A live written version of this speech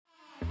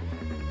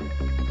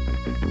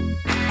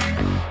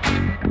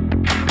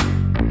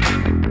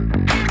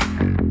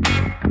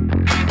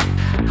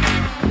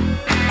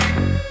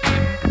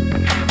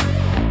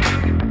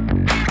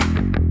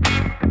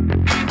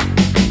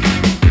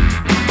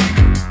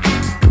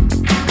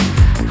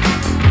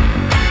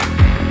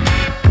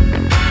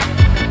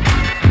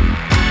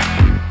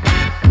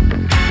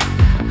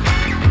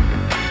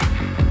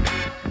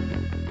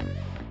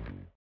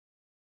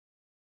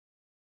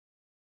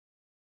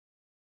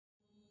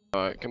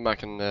Alright, come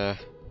back and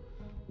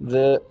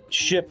The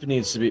ship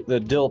needs to be, the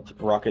DILP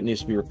rocket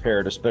needs to be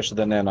repaired, especially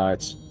the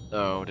nanites.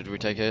 oh, did we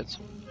take hits?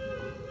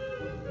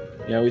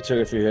 Yeah, we took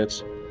a few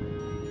hits.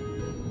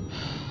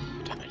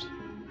 Damn it.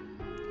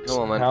 Come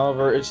on, man.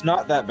 However, it's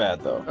not that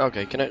bad though.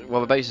 Okay, well,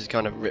 the base is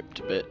kind of ripped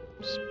a bit,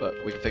 but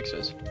we can fix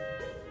this.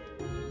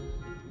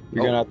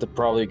 You're gonna have to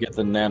probably get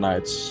the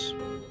nanites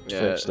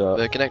fixed up.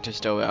 The connector's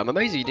still there. I'm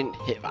amazed you didn't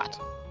hit that.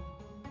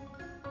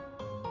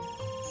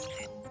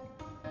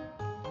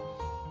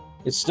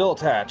 It's still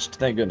attached,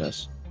 thank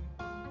goodness.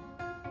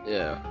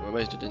 Yeah, I'm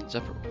amazed it didn't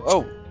separate.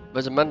 Oh,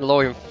 there's a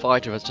Mandalorian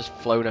fighter that's just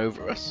flown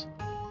over us.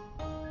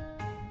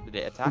 Did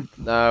it attack?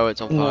 No,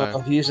 it's on fire. No,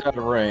 he's out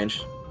of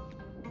range.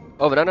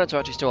 Oh, the nanites are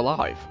actually still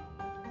alive.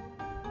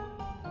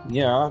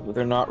 Yeah, but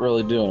they're not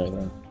really doing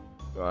anything.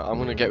 Right, I'm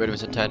gonna get rid of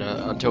his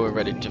antenna until we're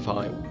ready to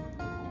fight.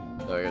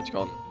 There we go, it's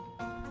gone.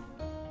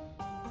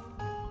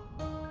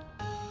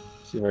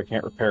 See if I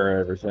can't repair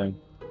everything.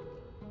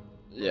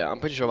 Yeah, I'm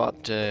pretty sure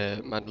about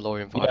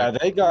Mandalorian fighter. Yeah,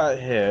 they got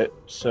hit,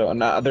 so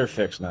now they're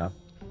fixed now.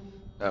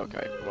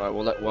 Okay, right,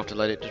 we'll have to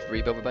let it just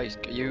rebuild the base.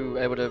 Are you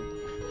able to...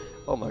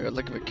 Oh my god,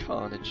 look at the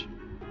carnage.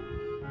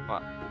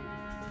 What?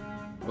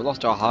 We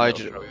lost our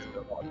hydrogen.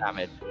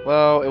 Damage.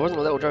 Well, it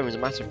wasn't a little drone, it was a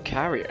massive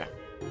carrier.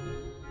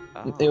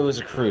 Oh. It was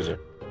a cruiser.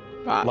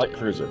 Bad. Light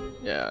cruiser.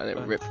 Yeah, and it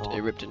Oh.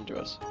 ripped into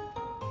us.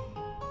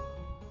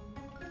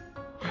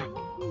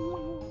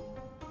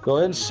 Go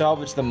ahead and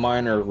salvage the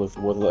miner with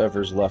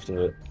whatever's left of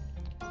it.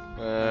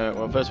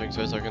 Well, first things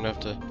first, I'm gonna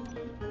have to...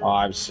 Oh,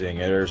 I'm seeing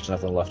it. There's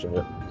nothing left of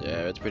it.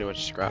 Yeah, it's pretty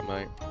much scrap,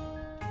 mate.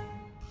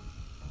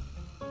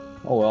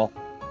 Oh well.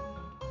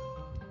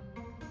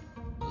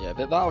 Yeah,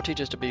 but that'll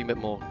teach us to be a bit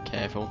more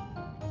careful.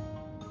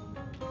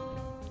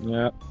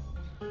 Yeah.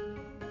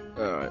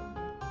 Alright.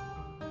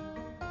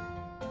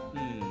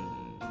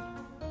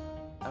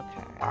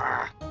 Okay.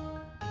 Ah.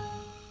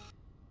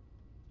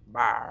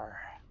 Bar.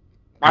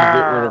 Get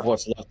rid of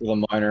what's left of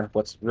the miner.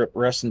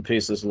 Rest in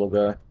peace, this little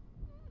guy.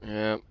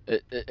 Yeah,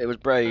 it was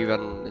brave,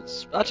 and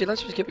it's... Actually,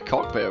 let's just keep the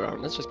cockpit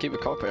around. Let's just keep the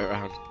cockpit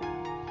around.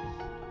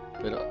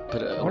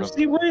 Put it on Where's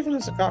the way for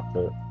this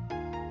cockpit?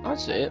 I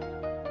see it.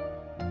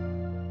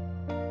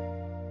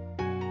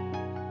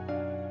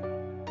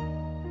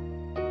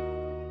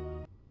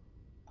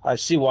 I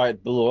see why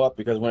it blew up,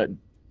 because when it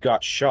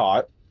got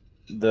shot,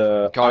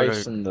 the Cargo,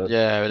 ice and the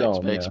yeah,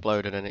 dome, it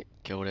exploded and it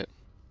killed it.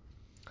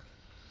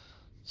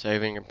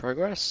 Saving in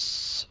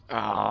progress.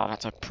 Ah,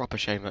 that's a proper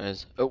shame that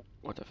is. Oh,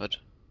 what the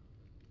fudge?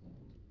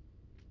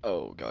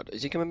 Oh god,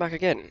 is he coming back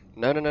again?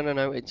 No,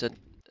 it's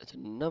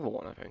another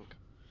one, I think.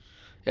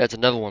 Yeah, it's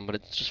another one, but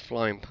it's just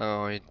flying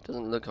power. It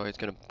doesn't look like it's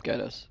gonna get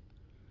us.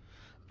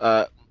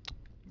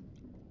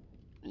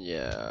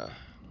 Yeah.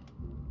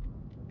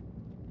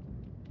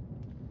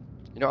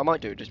 You know what I might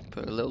do? Just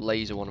put a little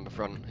laser one on the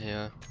front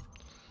here.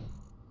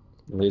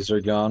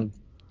 laser gun.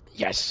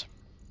 Yes!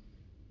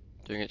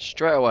 Doing it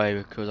straight away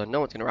because I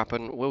know what's going to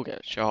happen. We'll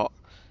get shot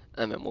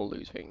and then we'll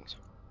lose things.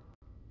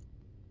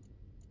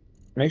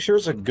 Make sure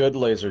it's a good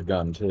laser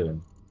gun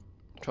too.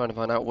 Trying to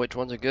find out which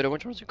ones are good and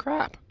which ones are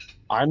crap.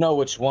 I know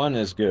which one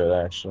is good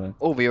actually.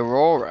 Oh, the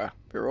Aurora.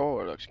 The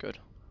Aurora looks good.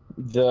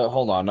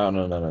 Hold on,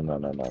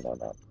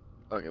 no.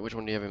 Okay, which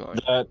one do you have in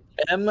mind? The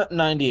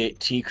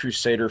M98T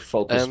Crusader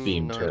Focus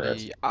Beam Turret.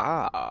 M90.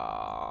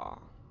 Ah.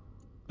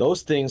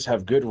 Those things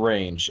have good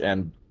range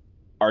and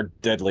are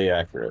deadly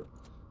accurate.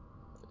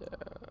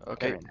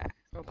 Okay,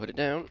 I'll put it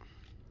down.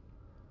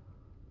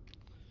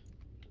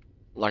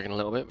 Lagging a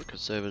little bit because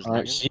server's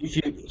Alright,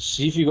 lagging.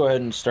 see if you go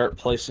ahead and start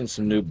placing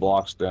some new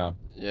blocks down.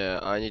 Yeah,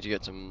 I need to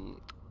get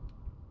some.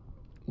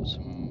 There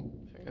you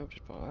go,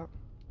 just put that.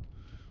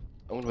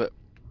 I'm gonna put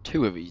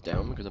 2 of these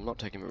down because I'm not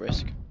taking a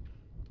risk.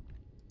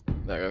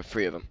 There we go,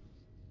 3 of them.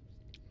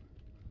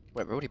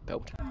 Wait, they're already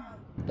built.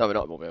 No, they're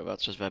not built.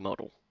 That's just their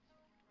model.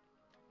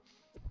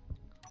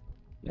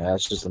 Yeah,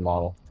 that's just the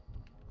model.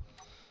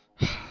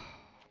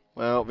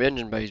 Well, the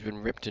engine bay's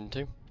been ripped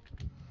into.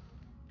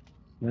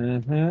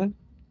 Mm-hmm.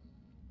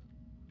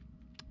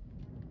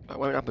 That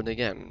won't happen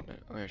again,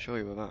 I assure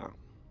you of that.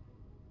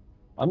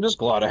 I'm just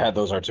glad I had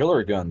those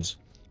artillery guns.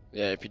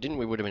 Yeah, if you didn't,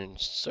 we would have been in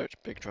such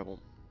big trouble.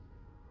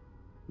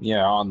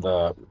 Yeah, on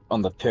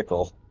the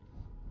pickle.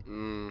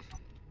 Mm.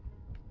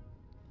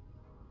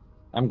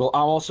 I'm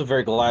also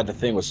very glad the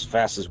thing was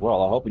fast as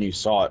well. I'm hoping you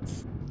saw it.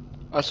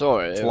 I saw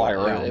it. Fly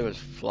around. It was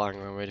flying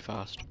around really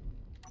fast.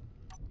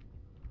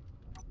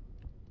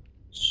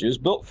 She was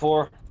built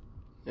for.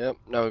 Yep,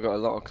 now we've got a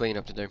lot of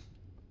cleanup to do.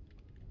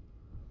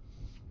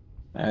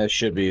 It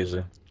should be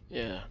easy.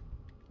 Yeah.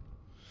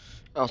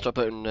 I'll start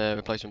putting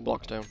replacement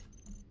blocks down.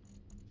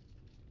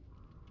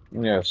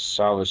 Yeah,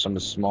 salvage some of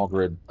the small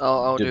grid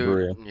I'll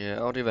debris. do. Yeah,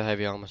 I'll do the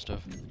heavy armor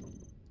stuff.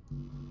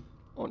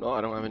 Oh no,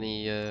 I don't have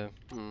any. Oh,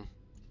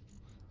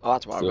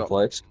 that's what I've Steel got.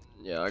 plates.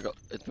 Yeah, I got.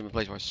 It's been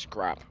replaced by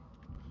scrap.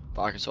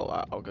 But I can sort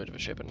that. I'll go to the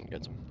ship and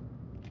get some.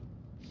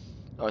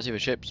 Oh, I see the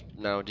ship's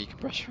now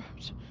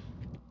decompressurized.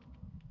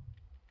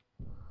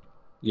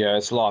 Yeah,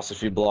 it's lost a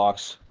few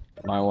blocks.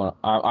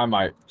 I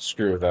might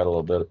screw with that a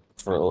little bit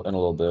in a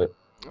little bit.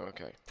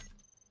 Okay.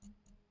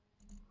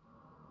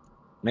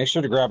 Make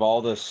sure to grab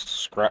all this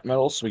scrap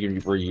metal so we can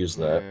reuse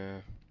that. Yeah.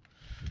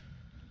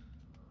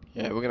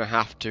 Yeah, we're gonna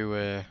have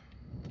to.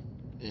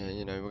 Yeah,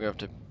 you know, we're gonna have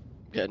to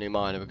get a new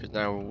miner because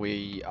now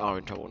we are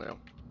in trouble now.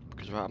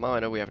 Because without a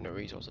miner, we have no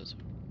resources.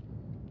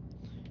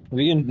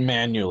 We can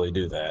manually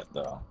do that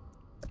though.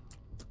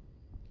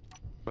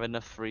 Have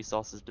enough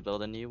resources to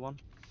build a new one?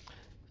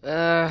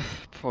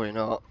 Probably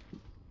not.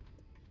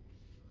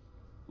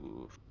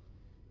 Oof.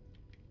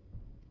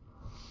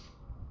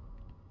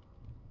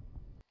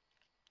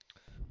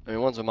 I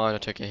mean, once a miner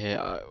took a hit,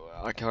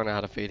 I kind of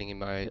had a feeling in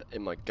my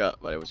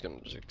gut that it was gonna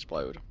just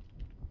explode.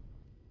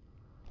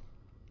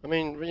 I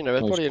mean, you know,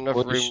 there's probably enough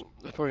room.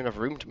 There's probably enough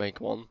room to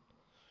make one,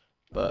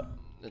 but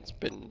it's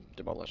been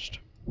demolished.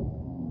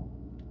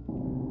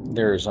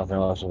 There is nothing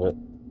left of it.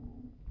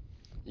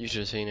 You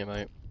should have seen it,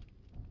 mate.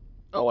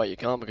 Oh wait, you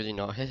can't because you're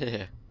not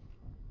here.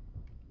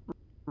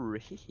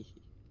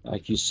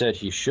 Like you said,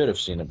 he should have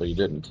seen it, but he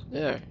didn't.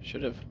 Yeah,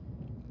 should have,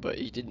 but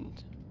he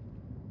didn't.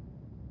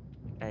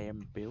 I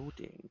am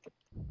building.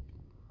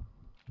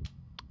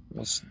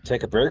 Let's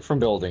take a break from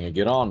building and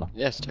get on.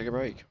 Yes, take a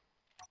break.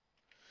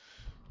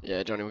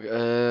 Yeah, Johnny. I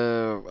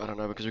don't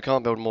know because we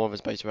can't build more of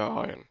his base without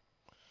iron.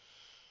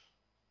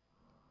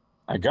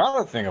 I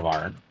got a thing of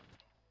iron.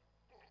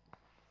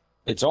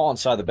 It's all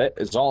inside the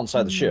It's all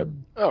inside the ship.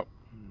 Oh,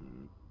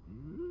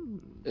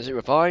 is it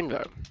refined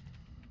though?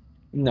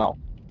 No.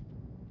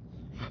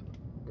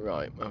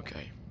 Right.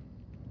 Okay.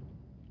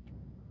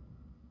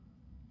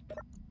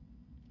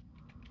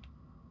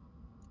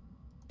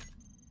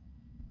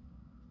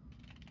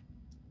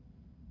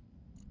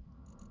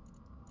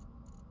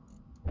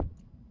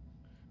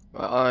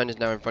 Right, iron is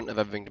now in front of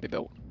everything to be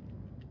built.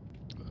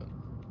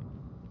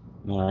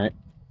 All right.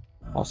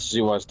 I'll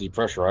see why it's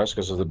depressurized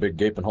because of the big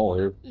gaping hole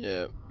here.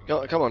 Yeah.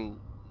 Come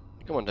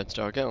on, Dead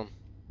Star, get on.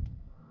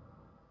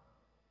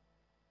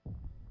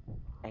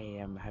 I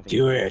am having.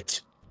 Do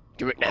it.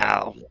 Do it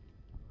now.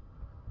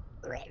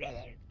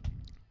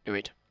 Do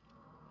it.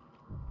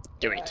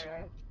 Do it.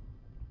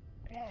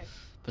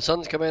 The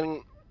sun's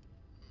coming.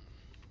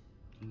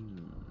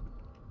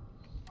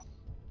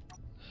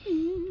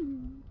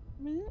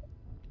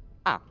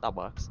 Ah, that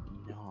works.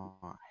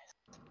 Nice.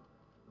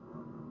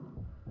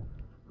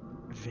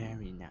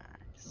 Very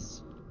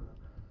nice.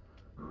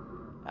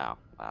 Oh,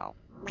 well.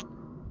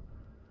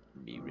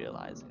 Me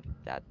realizing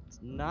that's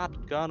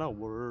not gonna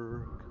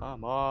work.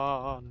 Come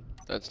on.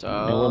 Dead It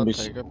Star, wouldn't be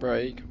take a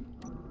break.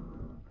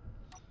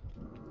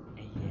 I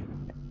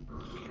am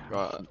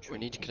Right, we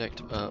need to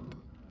connect up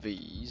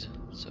these,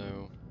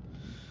 so...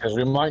 Because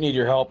we might need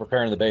your help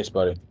repairing the base,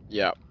 buddy.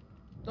 Yeah.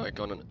 Like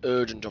on an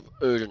urgent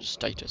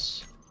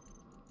status.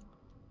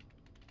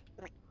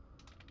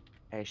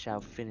 I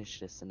shall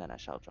finish this and then I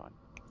shall join.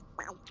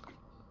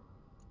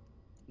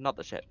 Not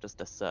the ship,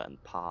 just a certain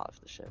part of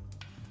the ship.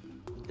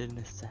 The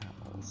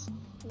nacelles.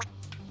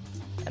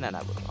 And then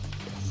I will join,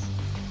 yes.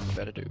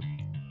 Better do.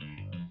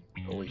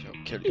 Or we shall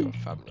kill your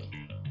family.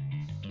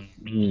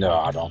 No,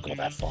 I don't go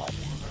that far.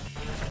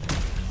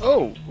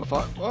 Oh,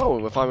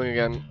 we're firing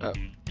again at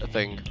a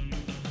thing.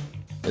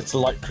 It's the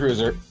light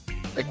cruiser.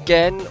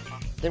 Again?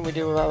 Didn't we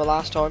do that the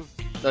last time?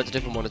 No, it's a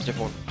different one, it's a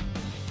different one.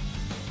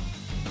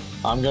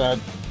 I'm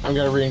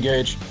gonna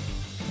re-engage.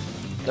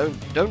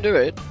 Don't do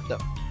it. No.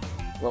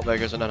 Well, there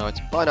goes the nanites.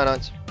 Bye,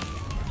 nanites.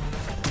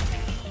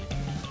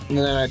 And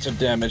then I took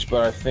damage,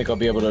 but I think I'll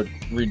be able to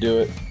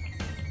redo it.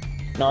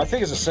 No, I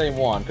think it's the same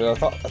one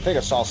because I think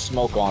I saw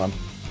smoke on him.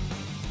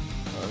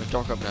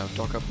 Dock up now.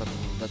 Dock up and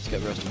let's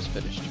get the rest of us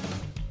finished. Anyway.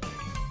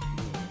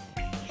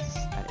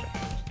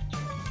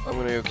 I'm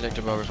gonna go connect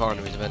to my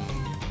refineries and then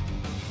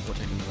we'll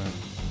take them there.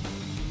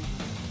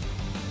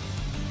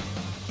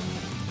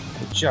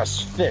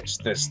 Just fix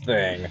this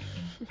thing.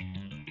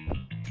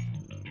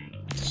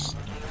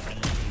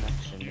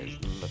 Connection is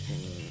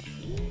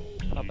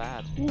looking not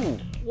bad. Ooh,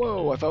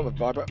 whoa, I felt the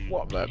vibrate.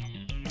 What the?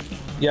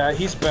 Yeah,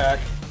 he's back.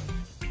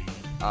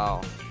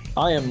 Oh,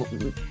 I am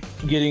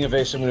getting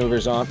evasive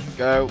maneuvers on.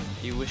 Go.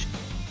 you wish.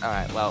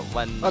 Alright, well,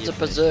 when. That's you a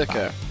finish,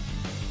 berserker.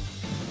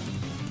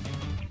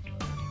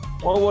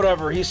 Or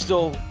whatever, he's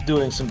still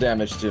doing some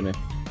damage to me.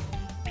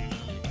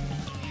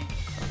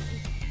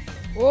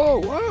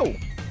 Whoa, whoa!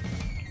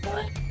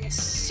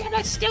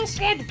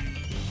 Sebastian!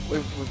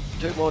 We've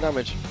took more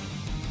damage.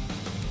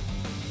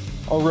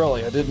 Oh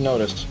really? I didn't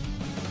notice.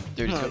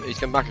 Dude, he's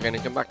come back again.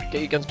 He's come back.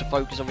 Get your guns to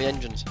focus on the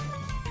engines.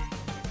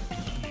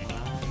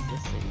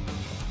 Let's see.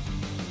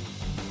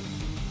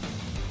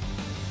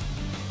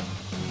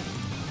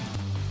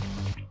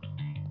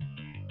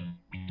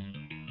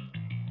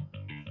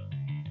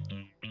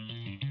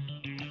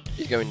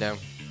 He's going down.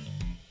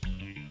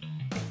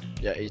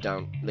 Yeah, he's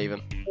down. Leave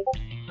him.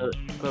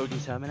 Bogey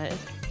terminated.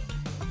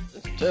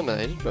 It's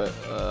terminated, but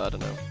I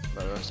don't know.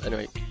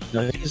 Anyway.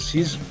 No,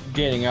 he's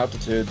gaining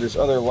altitude. This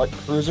other light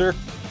cruiser.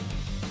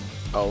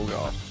 Oh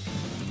god.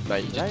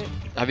 Mate, you just,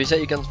 have you set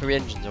your guns for the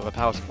engines or the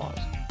power supplies?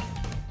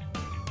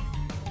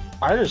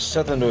 I just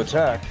set them to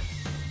attack.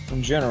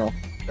 In general.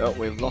 Oh,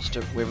 we've lost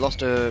a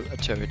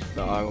turret,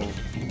 but I will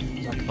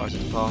sacrifice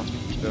its part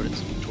to build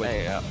its twin.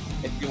 There you go.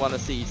 If you want to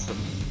see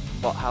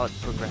how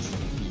it's progressing,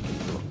 you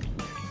can look.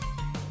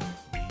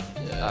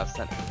 Yeah. I've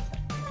sent it.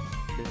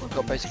 I've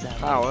got basic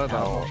power,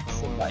 but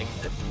like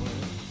this.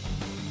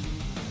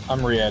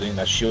 I'm re-adding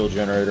that shield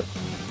generator.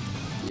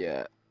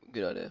 yeah,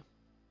 good idea.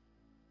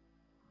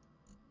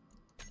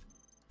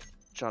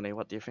 Johnny,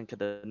 what do you think of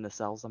the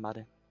nacelles I'm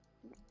adding?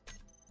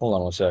 Hold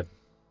on one sec.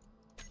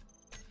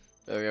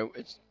 There we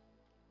go.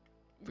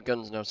 The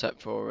gun's now set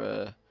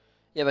for.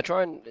 Yeah, they're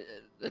trying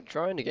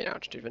to get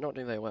altitude. They're not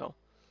doing very well.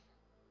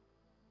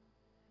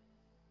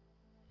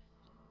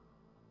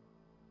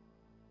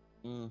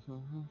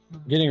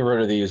 Getting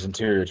rid of these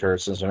interior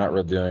turrets since they're not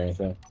really doing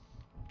anything.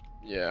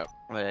 Yeah.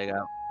 There you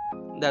go.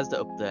 There's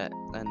the update,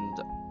 and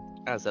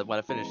as I said, when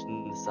I finish the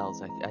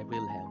nacelles, I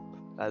will help.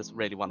 I just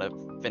really want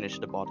to finish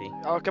the body.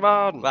 Oh, come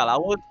on! Well,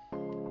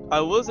 I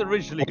was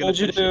originally going What'd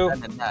to you finish do? it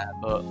then and there,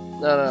 but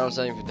No, I was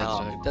saying for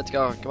Deathstar.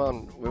 Deathstar, come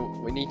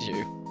on, we need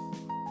you.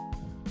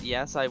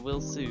 yes, I will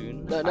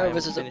soon. No, I am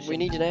we finishing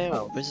need an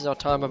hour. This is our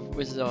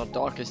this is our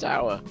darkest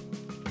hour.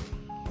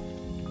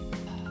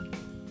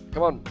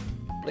 Come on,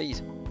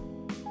 please,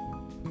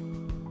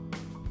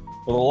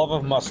 For the love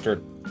of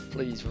mustard.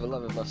 please, for the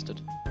love of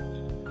mustard.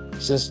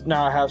 Since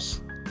now I have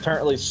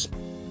apparently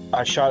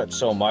I shot it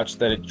so much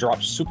that it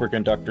drops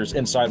superconductors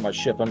inside my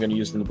ship, I'm going to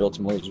use them to build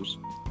some lasers.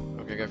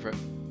 Okay, go for it.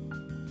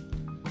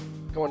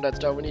 Come on,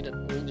 Deathstar, we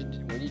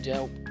need your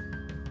help.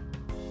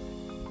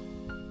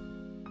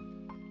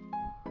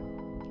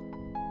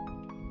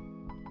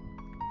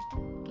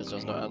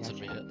 Deathstar's not answered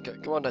me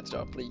yet. Come on,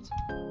 Deathstar, please.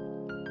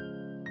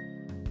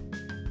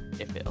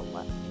 if it'll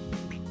let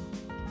me.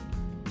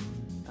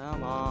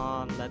 Come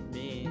on, let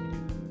me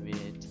do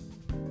it.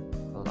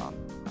 Hold on.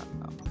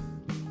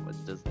 No.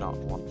 It does not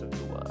want to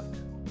work.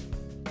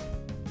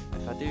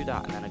 If I do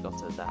that and then I go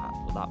to that,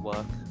 will that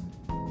work?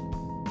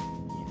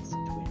 Yes, it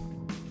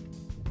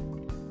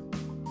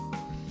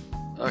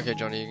will. Okay,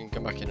 Johnny, you can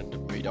come back in and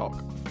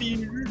redock.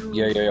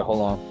 Yeah,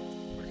 hold on.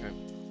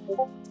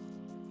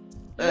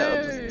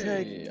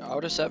 Okay.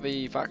 I'll just set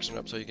the faction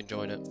up so you can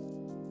join it.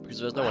 Because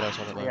there's no one else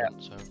on at the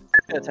moment, so.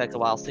 It's gonna take a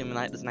while, seeming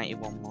like there's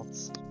 91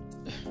 mods.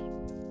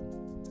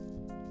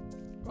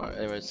 Right,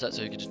 anyway, it's set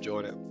so you can just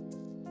join it.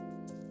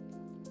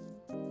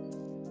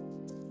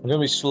 I'm going to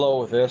be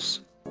slow with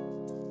this.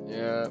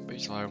 Yeah, be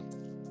slow.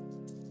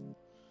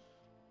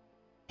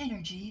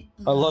 Energy.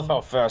 I love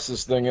how fast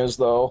this thing is,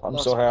 though. I'm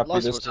so happy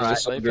life this support is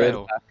is so right, good.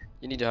 fail.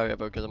 You need to hurry up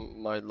because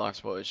my life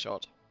support is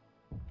shot.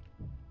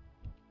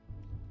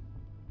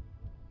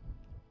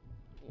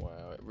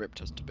 Wow, it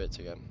ripped us to bits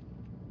again.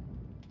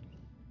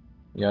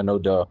 Yeah, no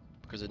duh.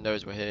 Because it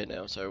knows we're here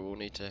now, so we'll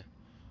need to...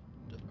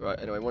 Right,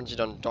 anyway, once you're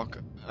done, dock,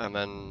 and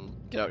then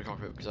get out of the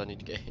cockpit because I need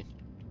to get in.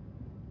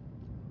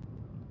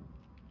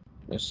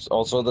 It's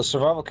also the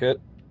survival kit.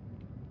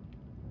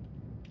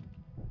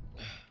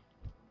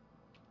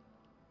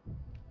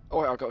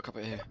 Oh wait, I've got a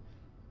cockpit here.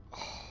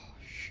 Oh,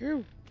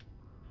 shoot.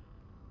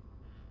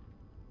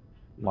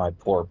 My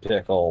poor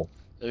pickle.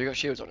 Have you got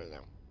shields on it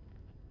now?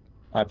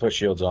 I put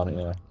shields on it,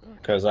 yeah.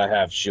 Because I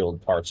have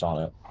shield parts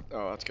on it.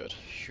 Oh, that's good.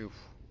 Phew.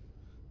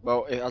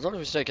 Well, as long as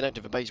we stay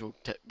connected, the base will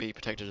be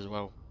protected as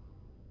well.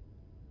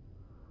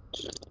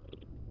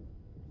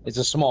 It's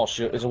a small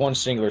shield. It's a one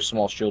singular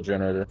small shield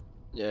generator.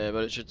 Yeah,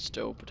 but it should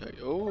still protect.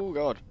 Oh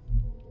god.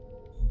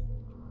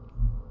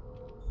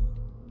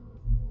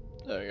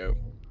 There we go.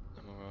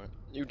 I'm alright.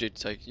 You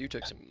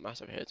took some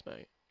massive hits,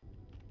 mate.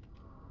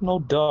 No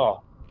duh.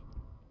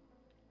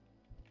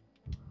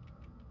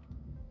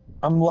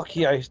 I'm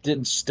lucky I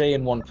didn't stay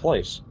in one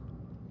place.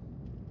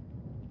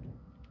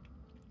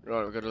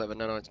 Right, we've got to let the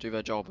nanites do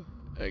their job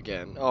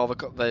again. Oh, they've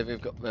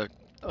got the.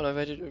 Oh no,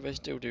 they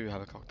still do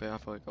have a cockpit. I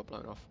thought it got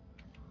blown off.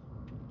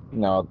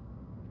 No,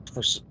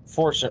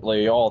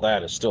 fortunately, all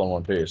that is still in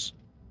one piece.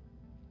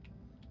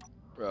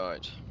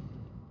 Right.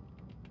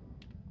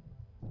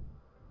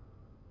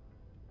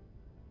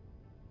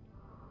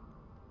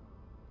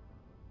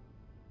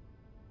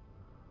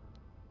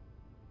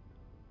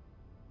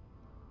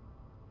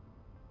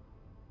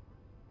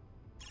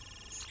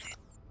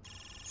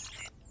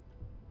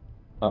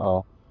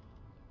 Uh-oh.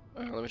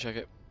 Let me check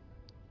it.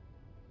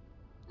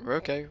 We're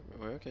okay.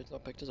 We're okay. It's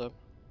not picked us up.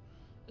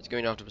 It's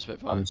going after the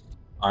Spitfire.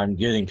 I'm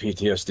getting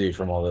PTSD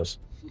from all this.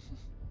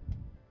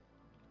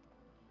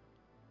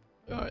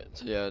 Right,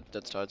 so yeah,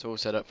 Deathstar, it's all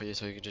set up for you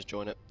so you can just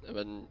join it, and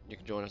then you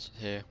can join us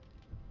here.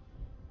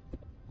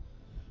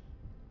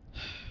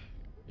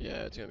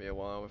 Yeah, it's gonna be a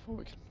while before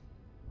we can...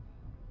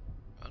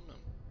 I don't know.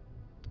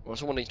 Well,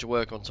 someone needs to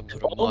work on some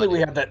sort of Only we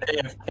mining. have that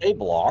AFK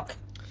block.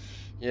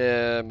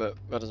 Yeah, but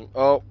that doesn't...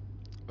 Oh!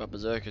 That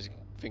Berserker's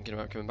thinking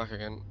about coming back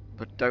again.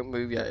 But don't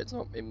move yet. It's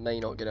not. It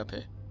may not get up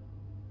here.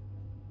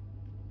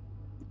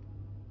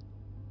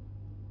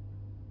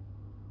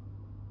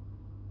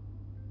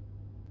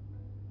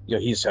 Yeah,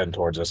 he's heading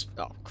towards us.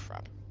 Oh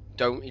crap!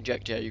 Don't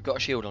eject yet. You've got a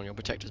shield on. You'll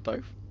protect us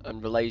both,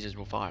 and the lasers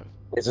will fire.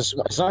 It's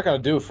not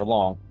going to do for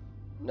long.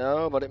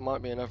 No, but it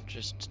might be enough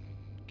just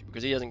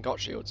because he hasn't got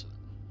shields.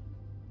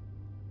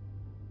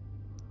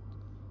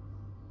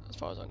 As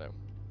far as I know.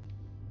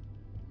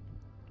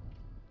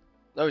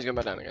 No, he's going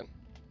back down again.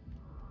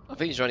 I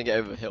think he's trying to get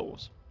over the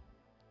hills.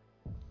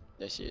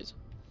 Yes, he is.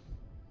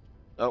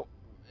 Oh,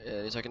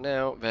 any second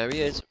now. There he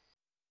is.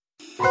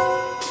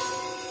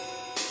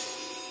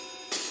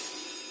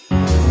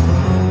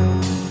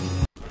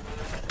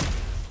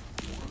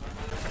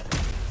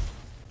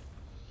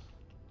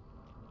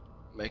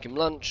 Make him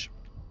lunch.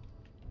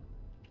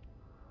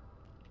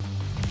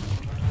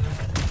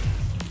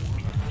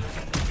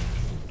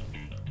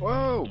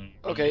 Whoa!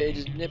 Okay, it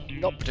is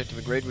not protecting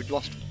the grid. We've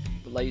lost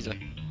the laser.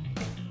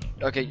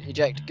 Okay,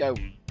 eject. Go.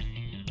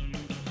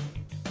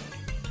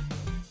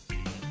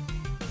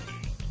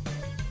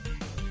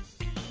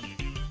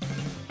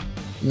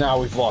 Now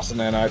we've lost the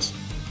nanites.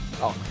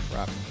 Oh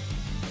crap!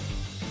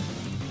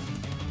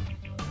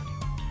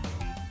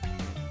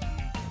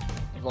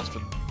 We've lost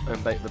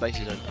the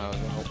base's own power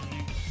as well.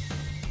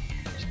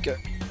 Just go.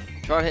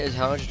 Try and hit his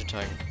hydrogen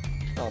tank.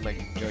 I'll make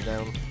him go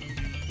down.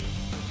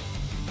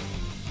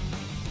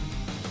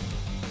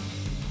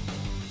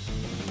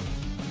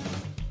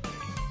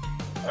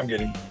 I'm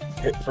getting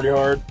hit pretty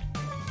hard.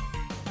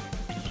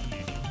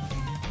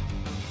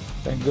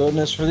 Thank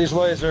goodness for these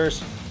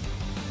lasers.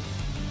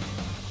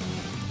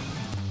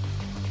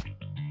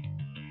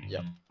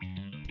 Yep.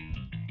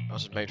 I'll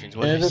just make things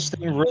And if worse. this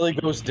thing really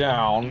goes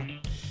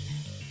down,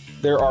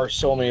 there are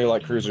so many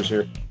light cruisers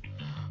here.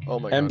 Oh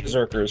my And god.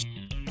 berserkers.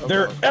 Oh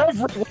They're god.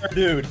 everywhere,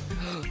 dude!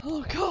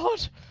 Oh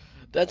god!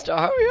 Deadstar,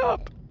 hurry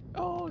up!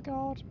 Oh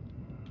god.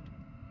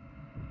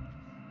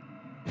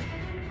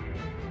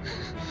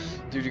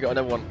 Dude, you got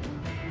another one.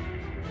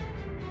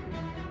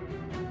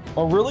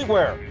 Oh, really?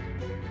 Where?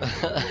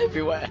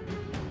 Everywhere.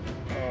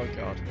 Oh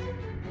god.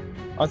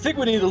 I think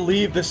we need to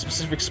leave this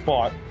specific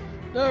spot.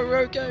 No, we're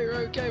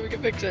okay, we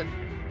can fix it.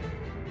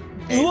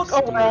 Look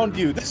around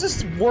you. This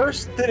is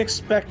worse than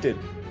expected.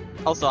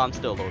 Also, I'm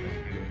still loading.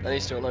 And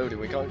he's still loading,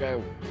 we can't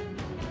go.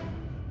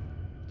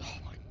 Oh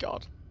my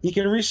god. He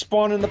can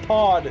respawn in the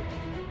pod.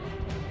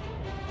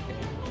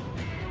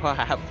 What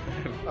happened?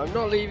 I'm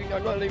not leaving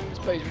this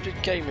base, we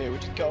just came here, we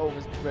just got all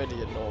this ready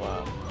and all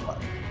that.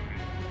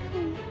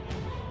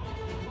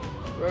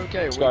 We're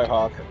okay,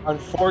 Skyhawk.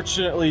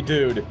 Unfortunately,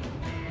 dude,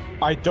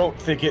 I don't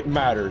think it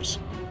matters.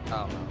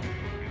 Oh no.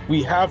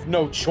 We have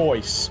no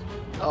choice.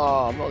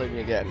 Oh, I'm not leaving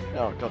again.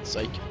 Oh, God's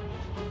sake.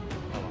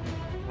 Come on.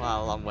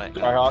 Well, I'm waiting.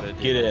 Skyhawk,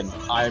 get in.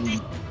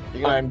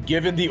 I'm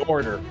giving the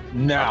order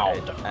now.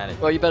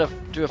 Well, you better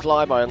do a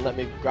flyby and let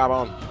me grab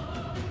on.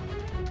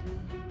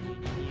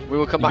 We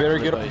will come You back better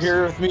to get this up base.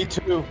 here with me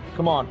too.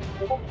 Come on.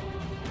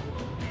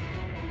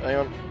 Hang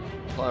on.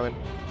 Climbing.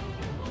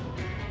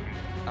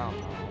 Oh no.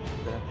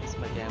 Did I piss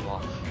my game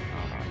off? Oh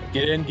no.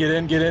 Get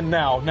in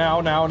now.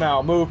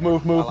 Now. Move.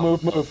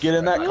 Get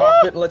in that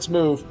cockpit and let's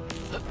move.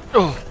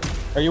 Oh,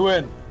 Are you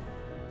in?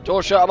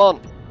 door shut, I'm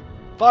on.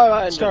 Fire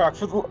that engine. Skyhawk,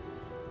 for the...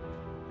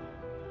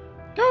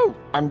 Go!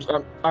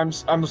 I'm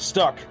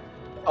stuck.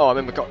 Oh, I'm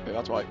in the cockpit,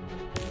 that's why.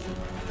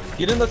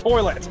 Get in the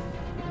toilet.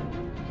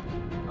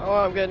 Oh,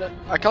 I'm getting it.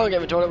 I can't get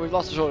in the toilet, we've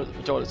lost the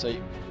toilet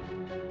seat.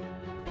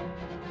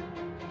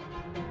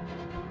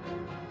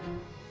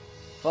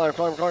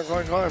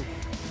 Climb.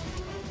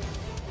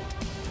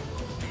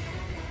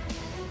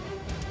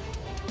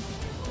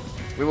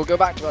 We will go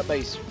back to that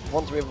base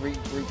once we have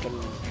regrouped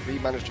and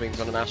remanaged things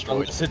on an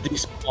asteroid. Unless it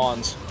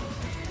despawns.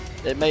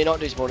 It may not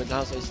despawn,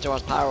 it still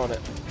has power on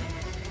it.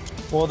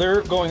 Well,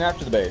 they're going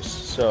after the base,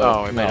 so...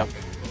 Oh, it may no.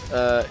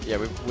 not. Yeah,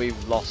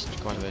 we've lost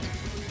quite a bit.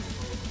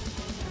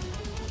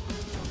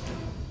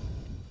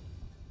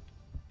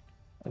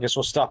 I guess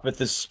we'll stop at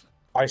this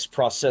ice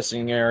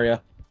processing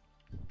area.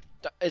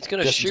 It's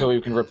gonna Just shoot. until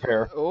we can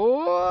repair.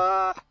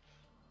 Oh!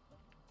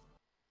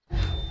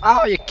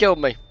 Oh, you killed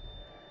me.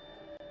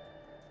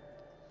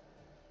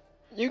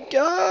 You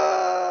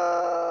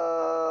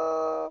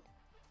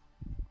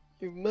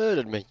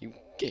murdered me, you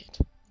git.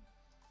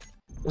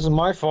 This is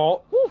my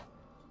fault.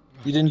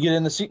 You didn't get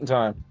in the seat in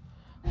time.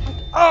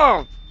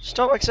 Oh!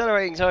 Stop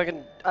accelerating so I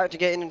can actually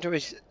get into a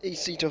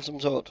seat of some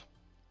sort.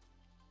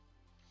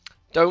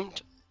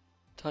 Don't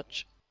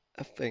touch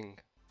a thing.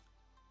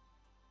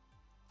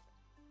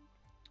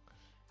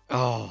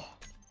 Oh.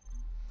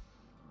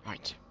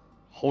 Right.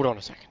 Hold on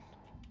a second.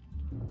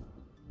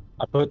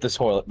 I put the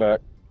toilet back.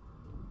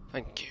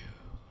 Thank you.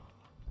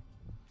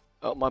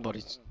 Oh, my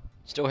body's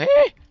still here?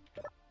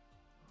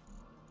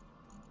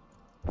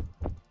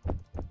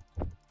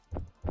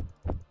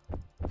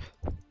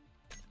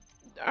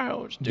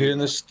 Ouch, dude.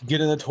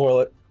 Get in the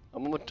toilet.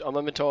 I'm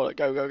on the toilet.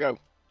 Go.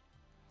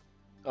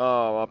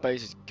 Oh, our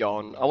base is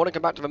gone. I want to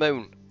come back to the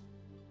moon.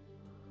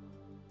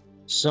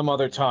 Some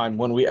other time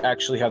when we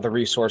actually have the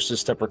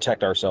resources to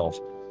protect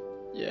ourselves.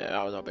 Yeah,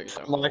 that was our biggest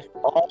from, downfall. like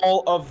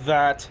all of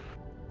that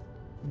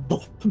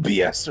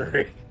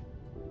BSery.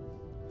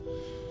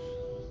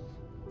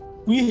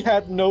 We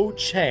had no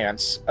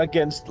chance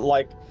against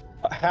like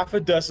half a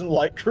dozen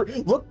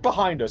look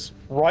behind us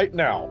right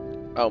now.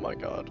 Oh my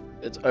god,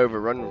 it's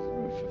overrun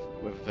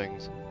with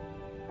things.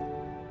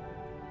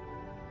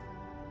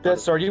 Death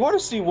Star, do you want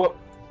to see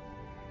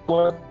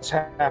what's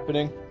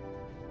happening?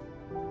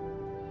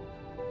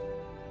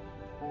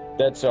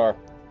 Dead Star.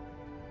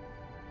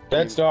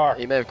 Dead Star.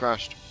 He may have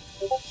crashed.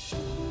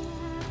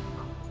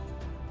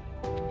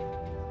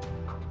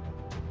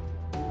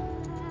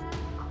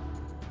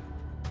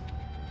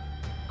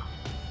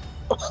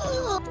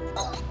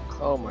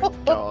 Oh my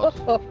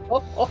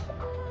god.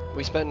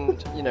 We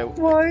spend, you know,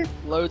 Why?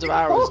 loads of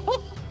hours.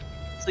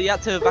 So you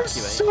had to evacuate.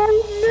 So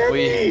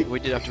many. We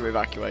did have to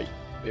evacuate.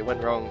 It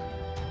went wrong.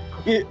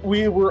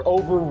 We were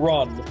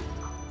overrun.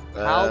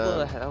 How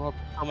the hell?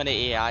 How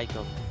many AI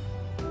come?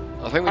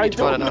 I think we I need to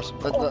find an don't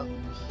asteroid.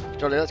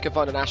 Johnny, let's go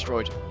find an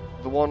asteroid.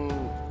 The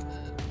one.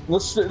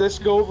 Let's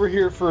go over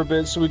here for a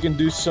bit so we can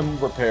do some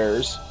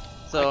repairs.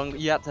 So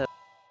you had to.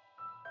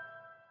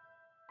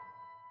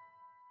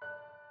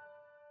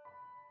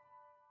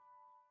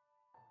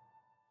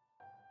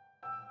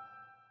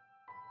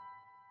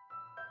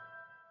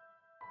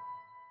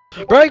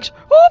 Brakes!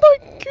 Oh my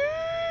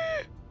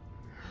god!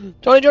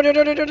 Johnny!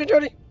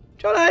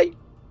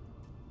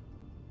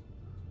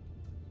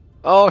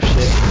 Oh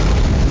shit.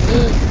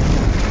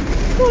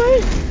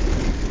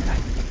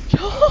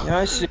 Johnny! Yeah,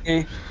 I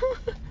see.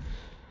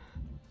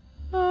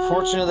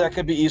 Fortunately, that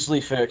could be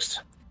easily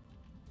fixed.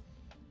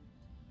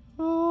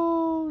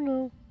 Oh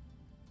no.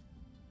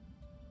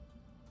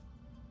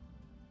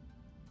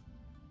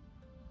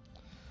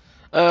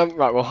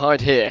 Right, we'll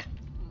hide here.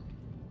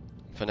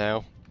 For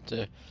now.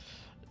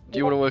 Do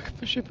you want to work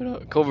for ship or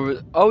not? Cover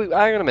with... Oh,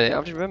 hang on a minute,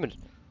 I've just remembered.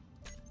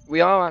 We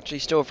are actually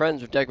still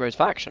friends with Degro's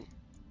faction.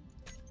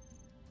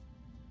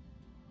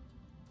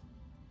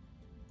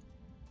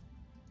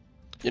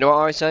 You know what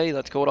I say?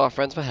 Let's call our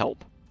friends for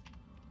help.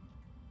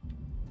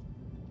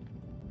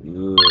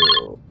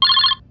 Ooh.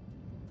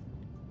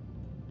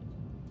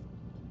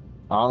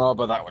 I don't know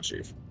about that one,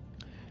 Chief.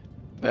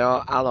 They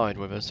are allied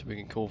with us, so we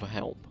can call for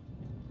help.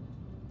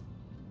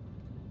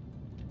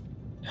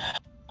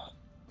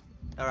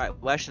 Alright,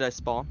 where should I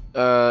spawn?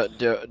 Dill.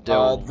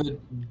 The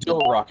Dill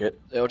rocket.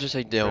 It'll just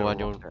say Dill and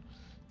you'll... Okay.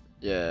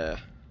 Yeah.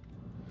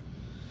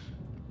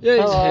 Yeah,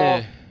 he's Hello.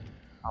 here.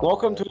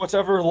 Welcome to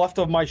whatever left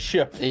of my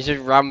ship. He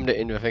just rammed it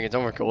into a thing. It's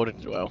on recorded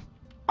as well.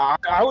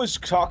 I was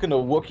talking to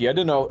Wookie.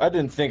 I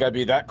didn't think I'd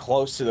be that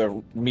close to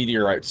the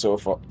meteorite so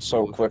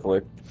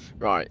quickly.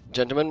 Right,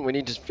 gentlemen, we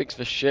need to fix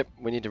the ship.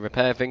 We need to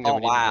repair things. Oh and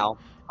we need wow.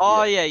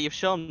 Oh yeah, you've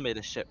shown me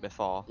the ship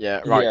before. To...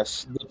 Yeah, right.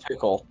 Yes, the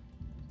pickle.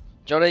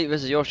 Johnny,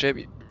 this is your ship.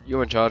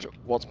 You're in charge.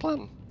 What's the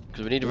plan?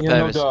 Because we need to Yeah, repair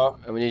no this, duh.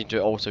 and we need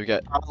to also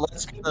get...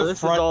 Let's get So the this is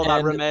front all that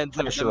end remains of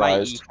the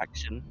pressurized. Mighty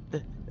faction.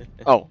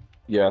 Oh,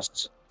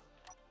 Yes.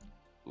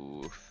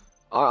 Oof.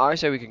 I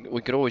say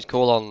we could always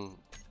call on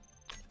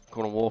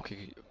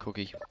Walkie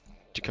Cookie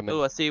to come in.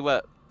 Oh, I see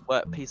what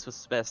peace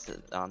was best.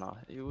 Oh no,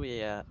 who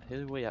we at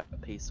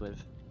peace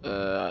with?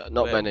 Not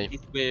We're at many.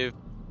 We're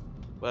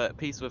at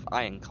peace with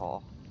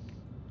Ironcore.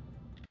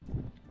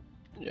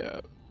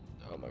 Yeah.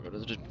 Oh my god,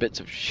 there's just bits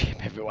of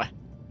ship everywhere.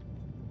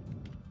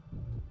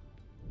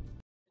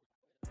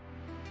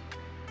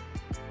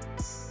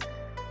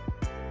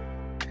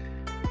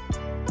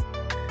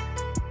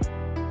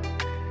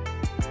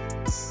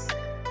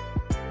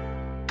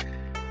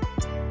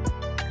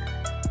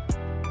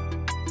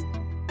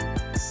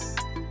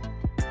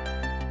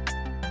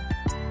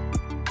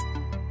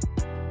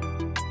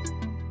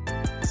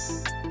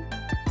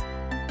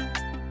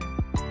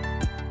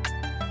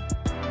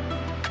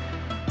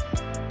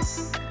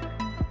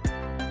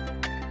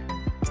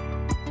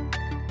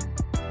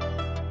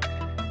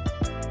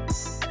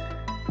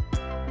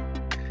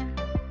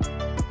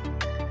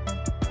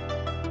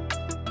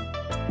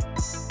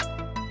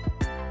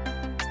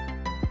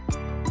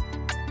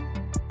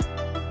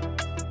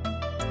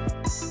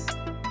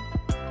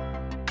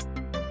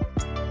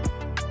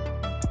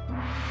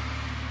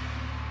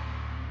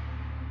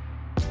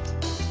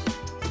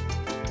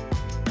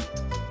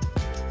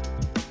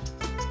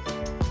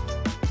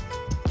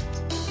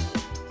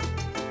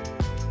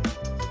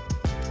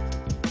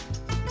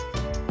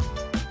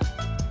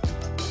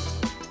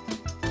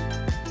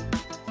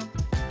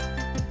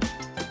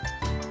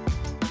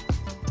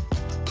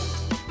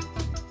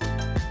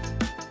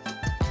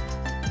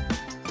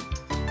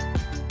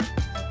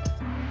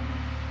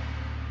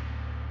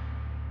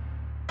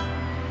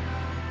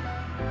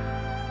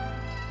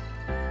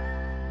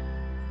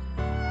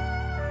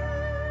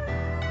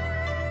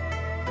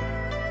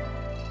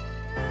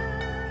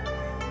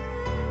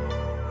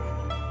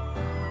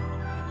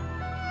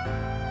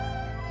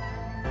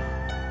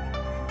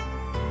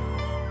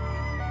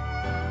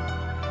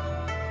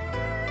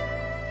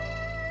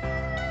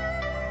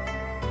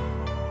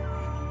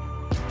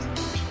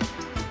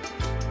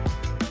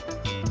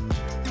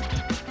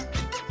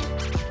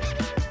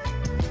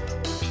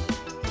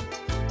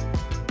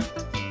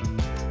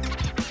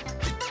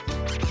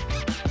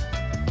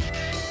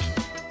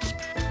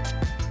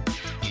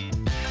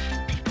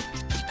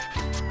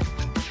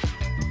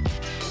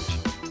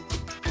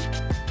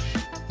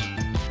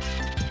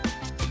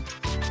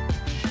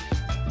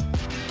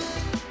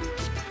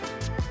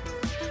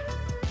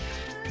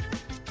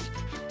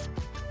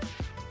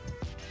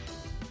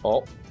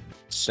 Oh,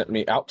 sent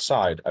me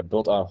outside. I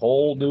built a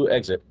whole new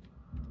exit.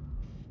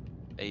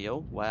 Hey yo,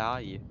 where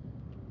are you?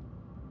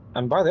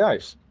 I'm by the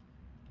ice.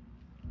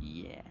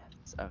 Yes,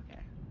 okay.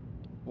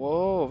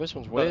 Whoa, this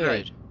one's But, right.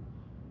 weird.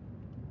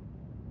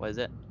 What is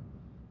it?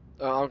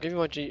 I'll give you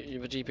my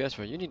GPS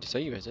for it. You need to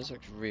see this. This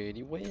looks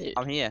really weird.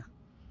 I'm here.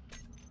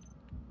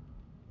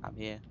 I'm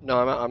here.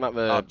 No, I'm at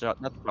Oh, the.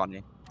 that's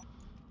Johnny.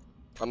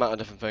 I'm at a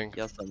different thing.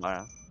 You're somewhere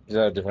else. Is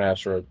that a different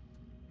asteroid?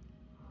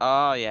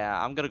 Oh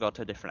yeah, I'm gonna go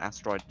to a different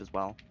asteroid as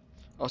well.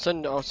 I'll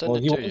send Well, it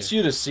he to you. wants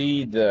you to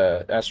see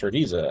the asteroid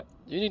he's at.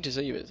 You need to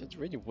see this. It's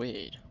really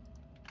weird.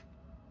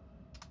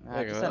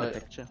 There you Just go, send a I-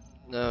 picture.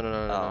 No.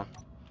 Oh.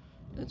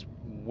 It's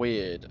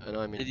weird, and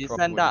I mean. Did you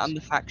proper send that weirdness. on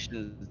the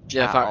factions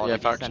Yeah, chat, or yeah,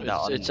 did you fact. send that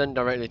on... It's sent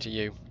directly to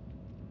you.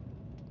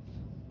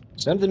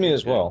 Send it to me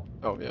as Yeah. well.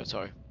 Oh yeah,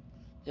 sorry.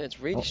 Yeah,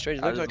 it's really Oh, strange.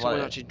 It I looks just like someone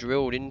wanted- actually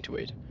drilled into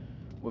it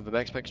with the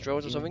Mexpex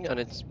drills or something, and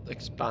it's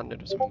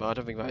expanded or something. But I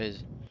don't think that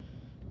is.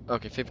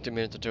 Okay, 15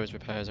 minutes until its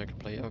repairs are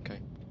complete. Okay.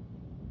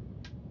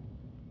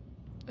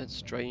 It's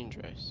strange,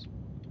 race.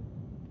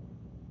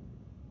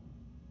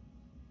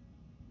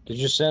 Did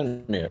you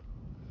send me it?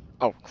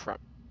 Oh crap!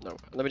 No,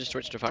 let me just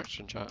switch to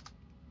faction chat.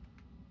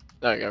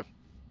 There you go.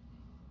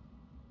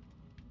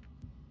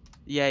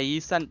 Yeah,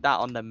 you sent that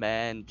on the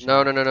main chat.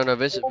 No.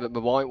 This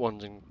the white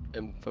one's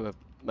in for the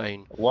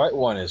main. White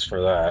one is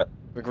for that.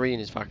 The green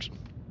is faction.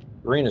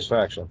 Green is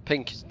faction.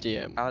 Pink is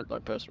DM, Uh,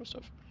 like personal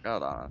stuff.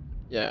 Hold on.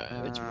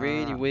 Yeah, it's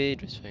really weird.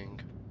 This thing.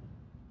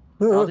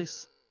 How do you...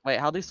 Wait,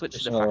 how do you switch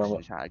Just to another faction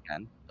one. chat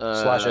again?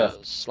 Slash F.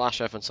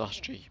 Slash F and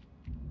slash G.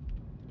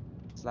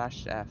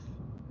 /F.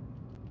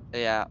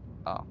 Yeah.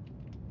 Oh.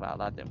 Well,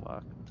 that didn't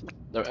work.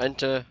 No,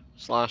 enter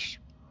slash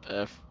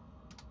F.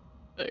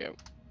 There you go.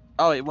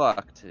 Oh, it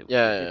worked. It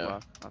Yeah, did yeah.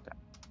 work. Okay.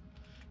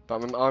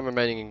 But I'm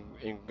remaining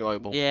in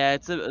global. Yeah,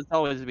 it's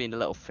always been a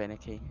little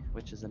finicky,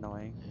 which is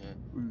annoying.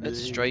 Yeah.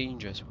 It's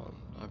strange, this one.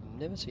 I've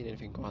never seen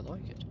anything quite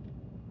like it.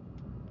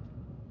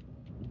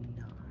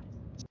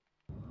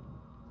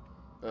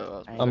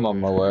 Oh, that's I'm on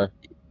my way.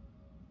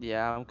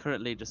 Yeah, I'm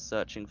currently just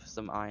searching for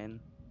some iron.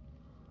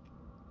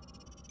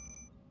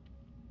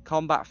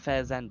 Combat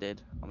fair's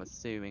ended. I'm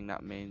assuming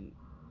that means.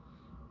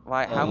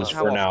 Right, how Just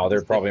much? For now,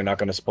 they're probably not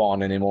going to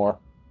spawn anymore.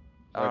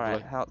 All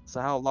right. Hopefully.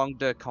 So how long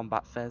do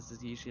combat fairs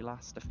usually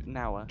last? An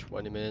hour.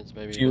 20 minutes,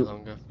 maybe Few- a bit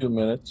longer. 2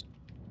 minutes.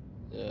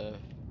 Yeah.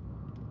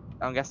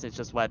 I'm guessing it's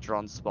just where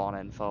drones spawn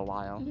in for a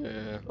while.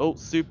 Yeah. Oh,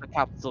 super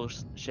capital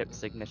ship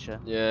signature.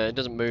 Yeah, it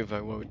doesn't move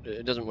very well.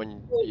 It doesn't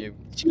when you.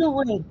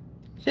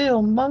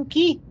 Chill,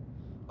 monkey.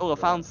 Oh, I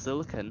found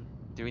silicon.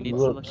 Do we need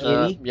Look,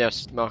 silicon? Kitty?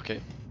 Yes, mark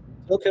it.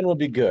 Silicon would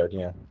be good,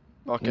 yeah.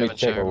 Mark Let it me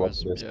take a Ventura look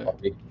was. at this Yeah.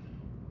 puppy.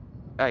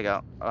 There you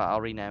go. Alright,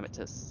 I'll rename it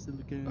to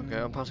silicon. Okay,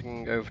 I'm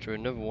passing over to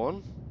another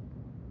one.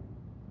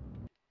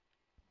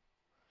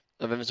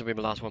 I think this will be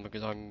my last one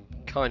because I'm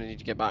kind of need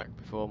to get back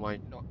before my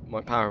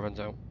power runs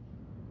out.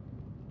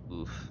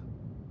 Oof.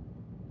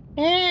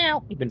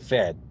 You've been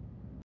fed.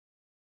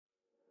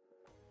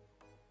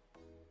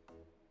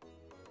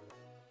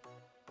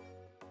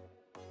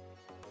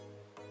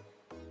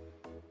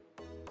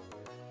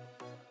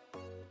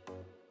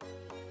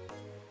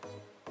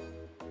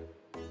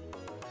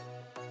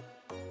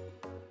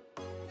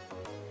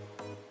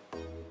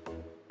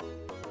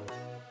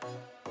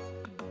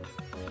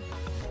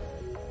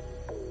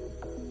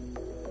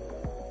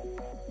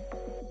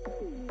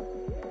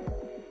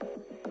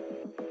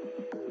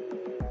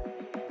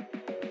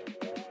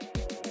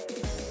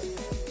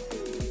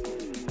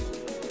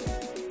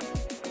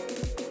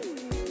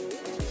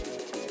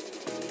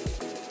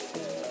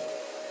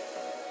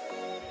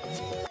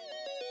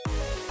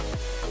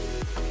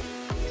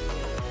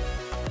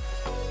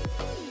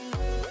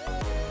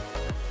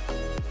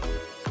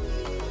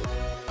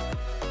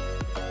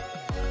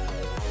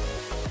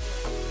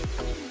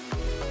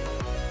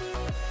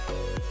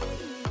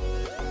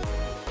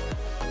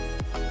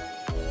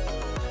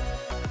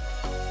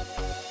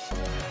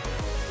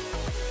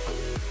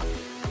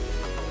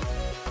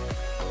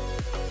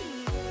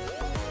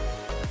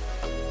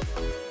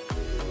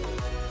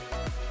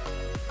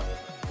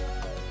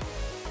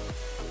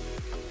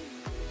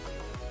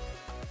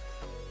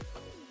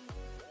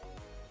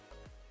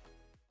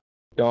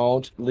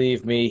 Don't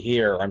leave me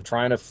here. I'm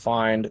trying to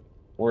find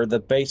where the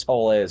base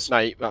hole is.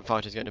 Mate, that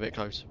fighter's getting a bit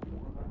close.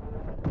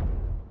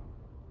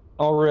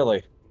 Oh,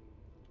 really?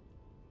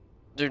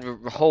 Dude,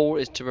 the hole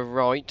is to the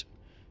right,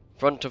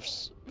 front of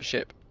the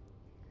ship.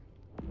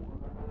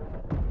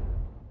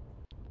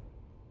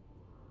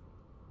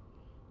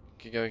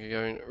 Keep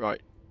going.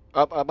 Right.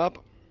 Up.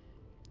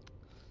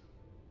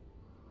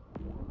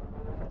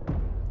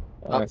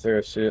 I think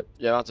I see it.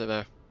 Yeah, that's it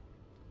there.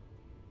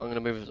 I'm gonna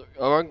move.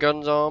 Alright,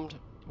 guns armed.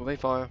 Will they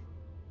fire?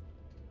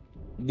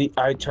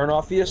 I turn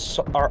off the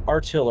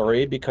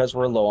artillery because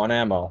we're low on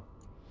ammo.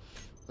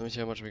 Let me see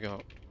how much we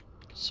got.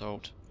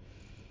 Assault.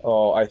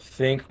 Oh, I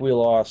think we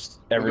lost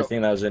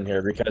everything that was in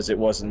here because it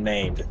wasn't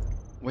named.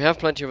 We have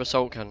plenty of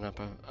assault cannon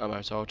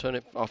ammo, so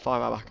I'll fire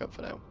that back up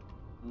for now.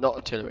 Not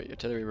artillery.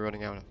 Artillery we're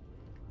running out of.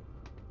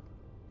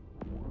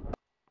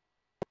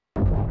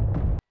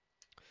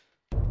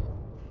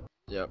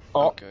 Yep.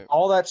 All, Okay.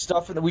 all that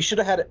stuff, and we should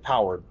have had it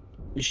powered.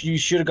 You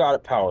should have got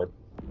it powered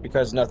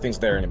because nothing's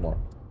there anymore.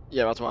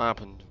 Yeah, that's what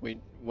happened. We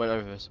went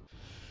over this.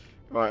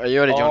 Right, are you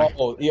ready, Johnny?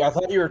 Oh, yeah, I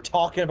thought you were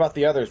talking about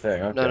the other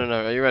thing. Okay.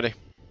 No. Are you ready?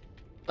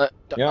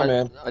 Yeah,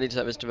 man. I need to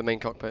set this to the main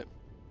cockpit.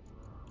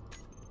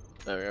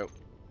 There we go.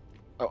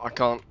 Oh, I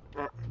can't.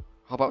 How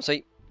about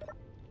seat?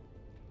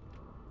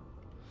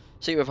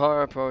 Seat with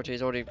higher priority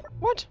is already.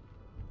 What?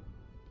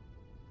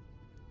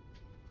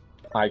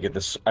 I get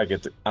this.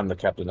 I'm the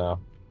captain now.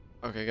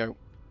 Okay, go.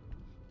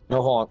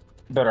 No, hold on.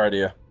 Better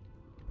idea.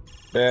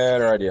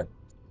 Better idea.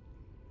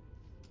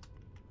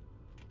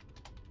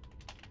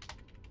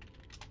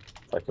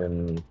 If I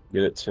can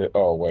get it to.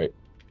 Oh, wait.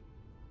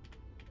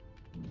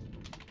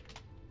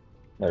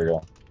 There we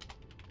go.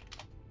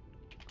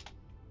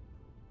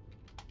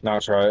 Now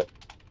try it.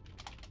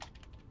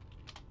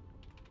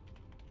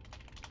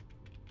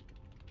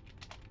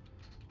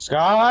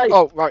 Sky!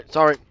 Oh, right.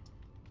 Sorry.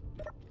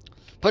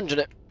 Punching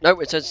it. No,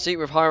 it says seat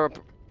with higher.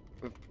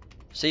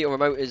 Seat or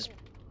remote is.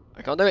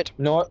 I can't do it.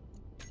 You know what?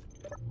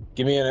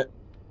 Give me in it.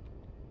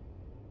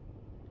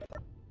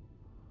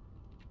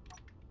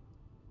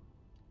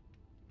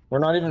 We're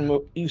not even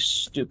you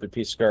stupid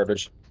piece of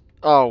garbage.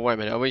 Oh, wait a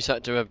minute. Are we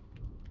set to a.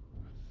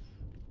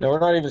 No, we're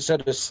not even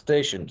set to a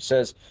station. It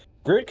says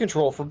grid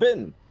control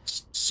forbidden.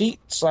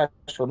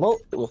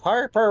 Seat/remote with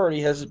higher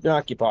priority has been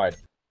occupied.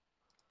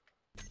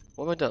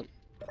 What have I done?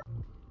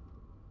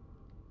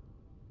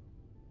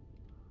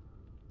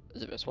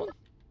 Is it this one?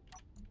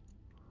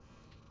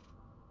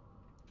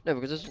 No,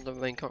 because this is the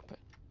main cockpit.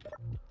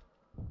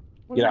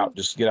 Get out.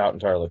 Just get out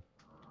entirely.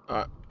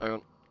 Alright, hang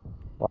on.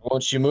 Why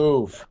won't you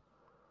move?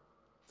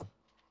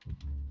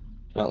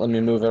 Not let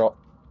me move at all.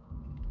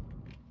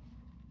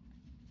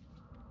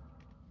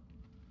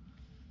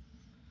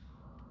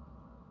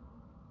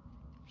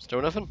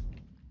 Still nothing?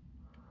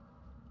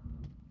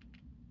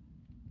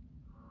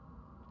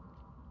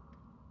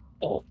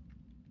 Oh.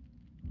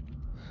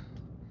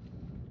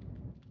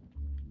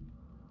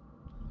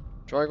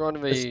 Try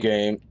grinding This the.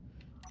 game.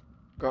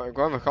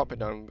 Grind the cockpit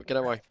down. Get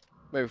away.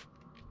 Move.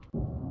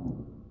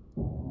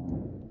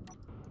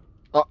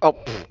 Oh,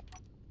 pfft.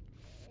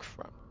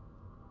 Crap.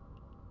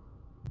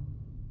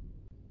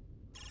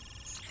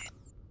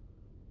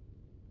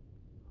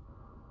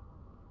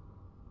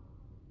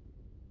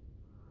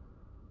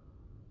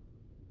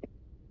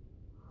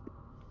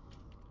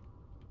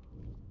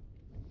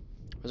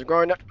 There's a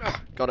grinder.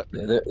 Ah, got it.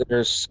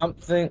 There's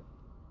something.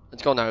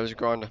 It's gone now. There's a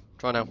grinder.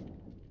 Try now.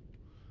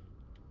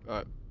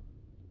 Right.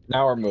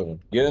 Now we're moving.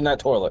 Get in that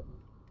toilet.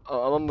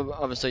 Oh, I'm on the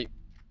other seat.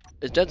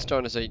 Is Deadstar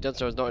in the seat?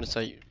 Deadstar is not in the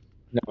seat.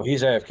 No,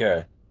 he's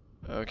AFK.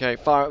 Okay,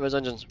 fire up those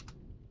engines.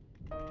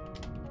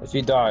 If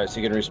he dies,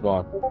 he can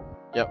respawn.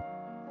 Yep.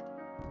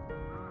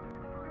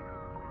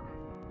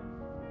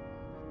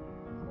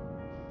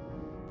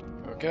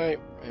 Okay,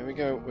 here we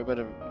go. We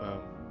better.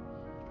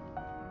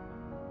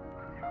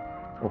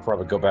 We'll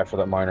probably go back for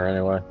that miner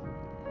anyway.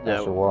 Yeah.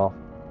 After a while.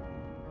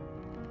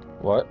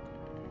 What?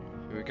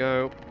 Here we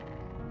go.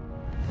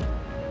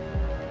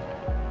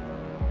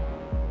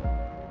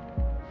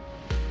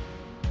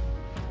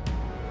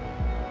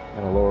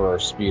 Gonna lower our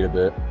speed a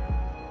bit.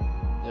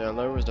 Yeah,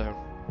 lower's down.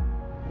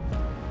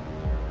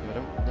 I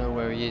don't know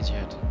where he is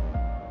yet.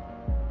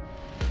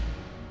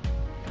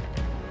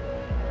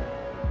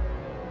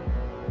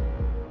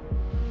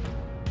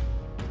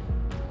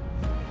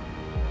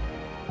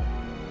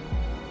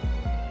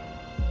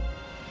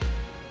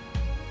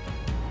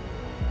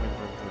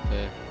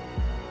 Repair.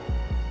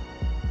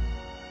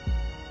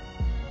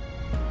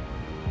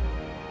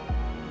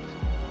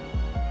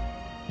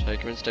 Take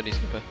him in steady,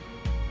 skipper.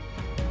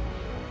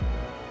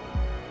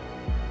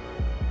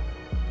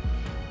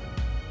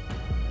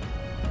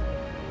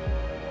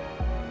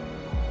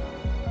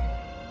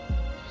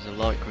 There's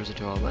a light cruiser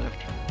to our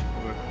left.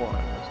 We're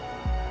quiet.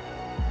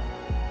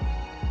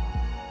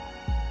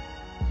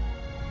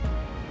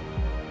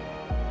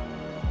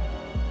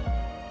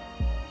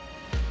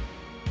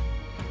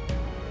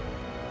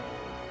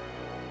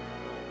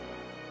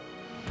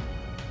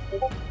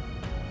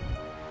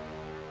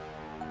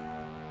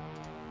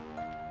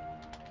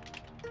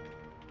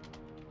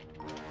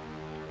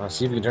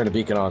 See if we can turn the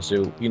beacon on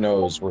so he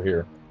knows we're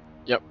here.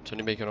 Yep, turn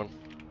the beacon on.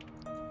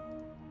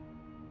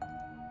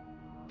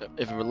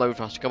 If it would load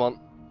faster, come on.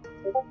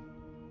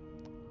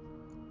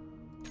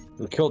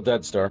 We killed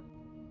Deadstar.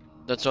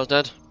 Deadstar's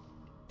dead.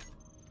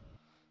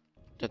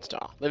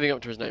 Deadstar, living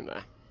up to his name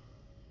there.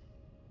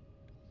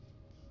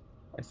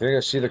 I think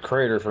I see the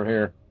crater from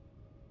here.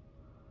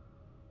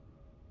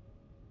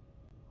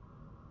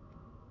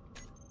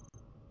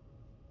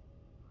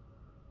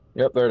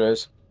 Yep, there it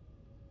is.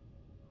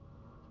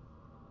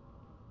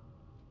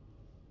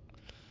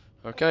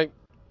 Okay,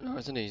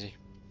 nice and easy.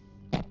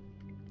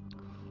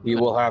 We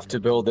will have to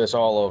build this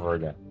all over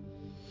again.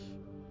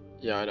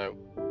 Yeah, I know.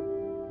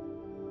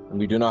 And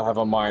we do not have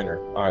a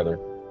miner either.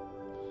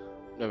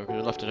 No, we could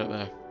have left it up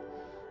there.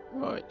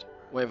 Right,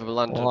 wait for the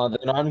lantern. Well,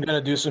 then I'm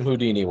gonna do some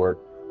Houdini work.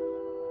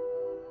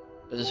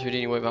 Is this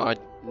Houdini work that I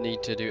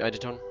need to do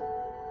edit on?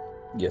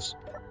 Yes.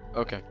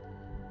 Okay.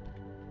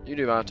 You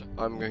do that.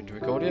 I'm going to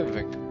record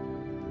everything.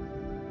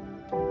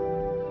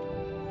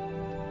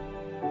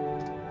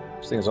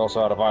 This thing is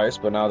also out of ice,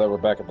 but now that we're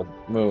back at the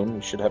moon,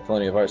 we should have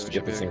plenty of ice Yeah, to we get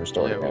should be this thing okay.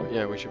 restored Yeah, again.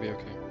 yeah, we should be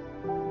okay.